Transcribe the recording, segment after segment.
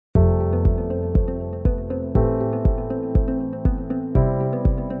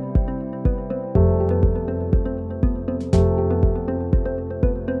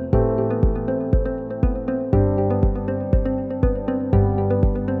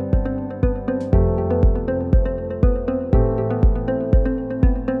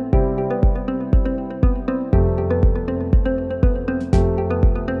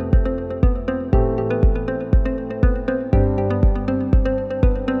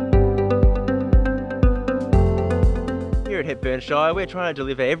at Hepburn Shire, we're trying to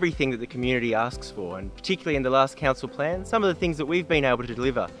deliver everything that the community asks for, and particularly in the last council plan, some of the things that we've been able to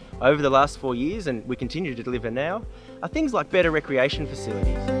deliver over the last 4 years, and we continue to deliver now, are things like better recreation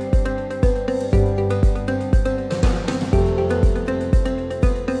facilities.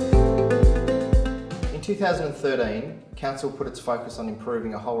 In 2013, Council put its focus on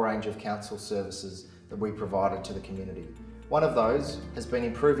improving a whole range of council services that we provided to the community. One of those has been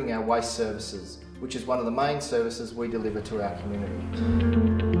improving our waste services, which is one of the main services we deliver to our community.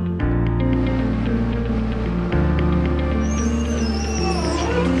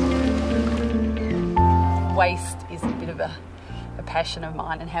 Waste is a bit of a passion of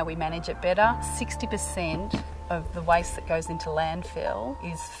mine and how we manage it better. 60% of the waste that goes into landfill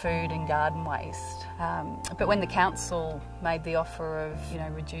is food and garden waste. But when the council made the offer of,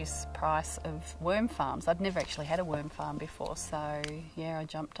 reduced price of worm farms, I'd never actually had a worm farm before, so yeah, I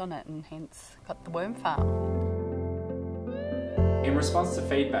jumped on it and hence got the worm farm. In response to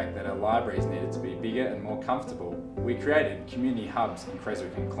feedback that our libraries needed to be bigger and more comfortable, we created community hubs in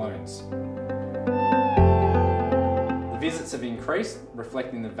Creswick and Clunes. The visits have increased,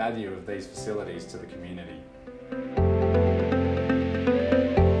 reflecting the value of these facilities to the community.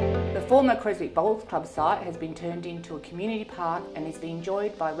 The former Creswick Bowls Club site has been turned into a community park and is being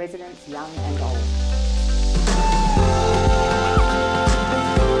enjoyed by residents young and old.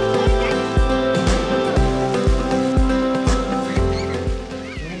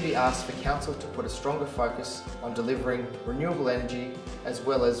 The community asked for Council to put a stronger focus on delivering renewable energy as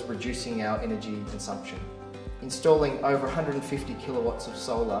well as reducing our energy consumption, installing over 150 kilowatts of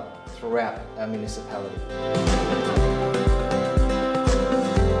solar throughout our municipality.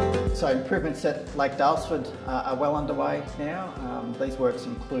 So improvements at Lake Dalesford are well underway now. These works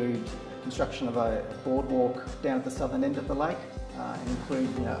include construction of a boardwalk down at the southern end of the lake and include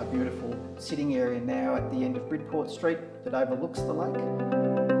a beautiful sitting area now at the end of Bridport Street that overlooks the lake.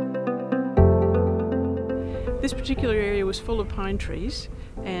 This particular area was full of pine trees,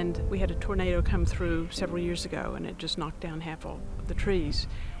 and we had a tornado come through several years ago and it just knocked down half of the trees,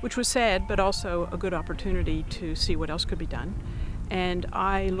 which was sad but also a good opportunity to see what else could be done. And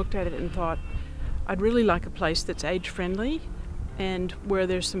I looked at it and thought, I'd really like a place that's age-friendly and where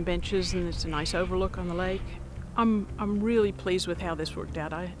there's some benches and there's a nice overlook on the lake. I'm really pleased with how this worked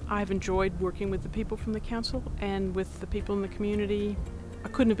out. I've enjoyed working with the people from the council and with the people in the community. I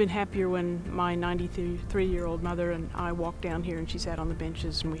couldn't have been happier when my 93-year-old mother and I walked down here and she sat on the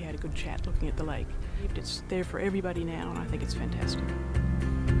benches and we had a good chat looking at the lake. It's there for everybody now and I think it's fantastic.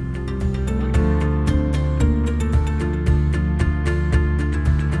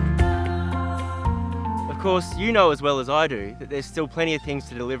 Of course, you know as well as I do that there's still plenty of things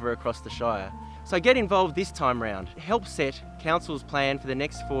to deliver across the Shire. So get involved this time round. Help set Council's plan for the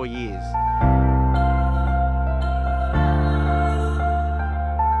next 4 years.